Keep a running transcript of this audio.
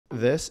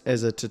This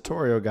is a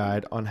tutorial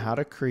guide on how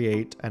to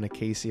create an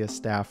Acacia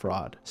Staff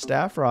Rod.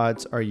 Staff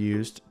rods are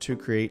used to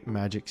create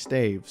magic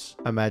staves.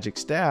 A magic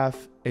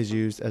staff is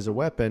used as a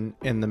weapon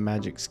in the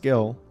magic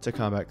skill to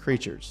combat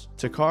creatures.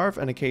 To carve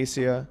an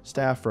Acacia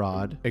Staff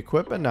Rod,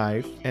 equip a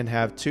knife and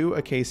have 2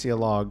 Acacia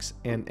Logs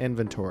in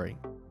inventory.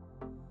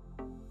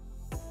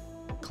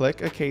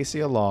 Click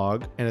Acacia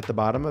Log, and at the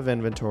bottom of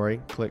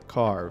inventory, click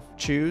Carve.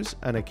 Choose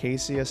an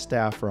Acacia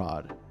Staff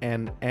Rod.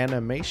 An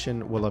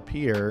animation will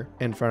appear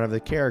in front of the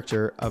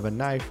character of a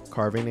knife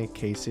carving an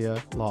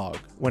Acacia Log.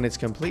 When it's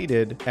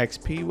completed,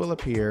 XP will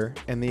appear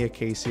and the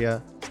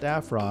Acacia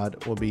Staff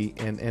Rod will be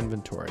in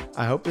inventory.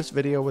 I hope this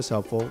video was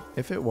helpful.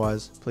 If it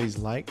was, please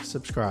like,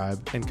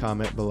 subscribe, and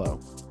comment below.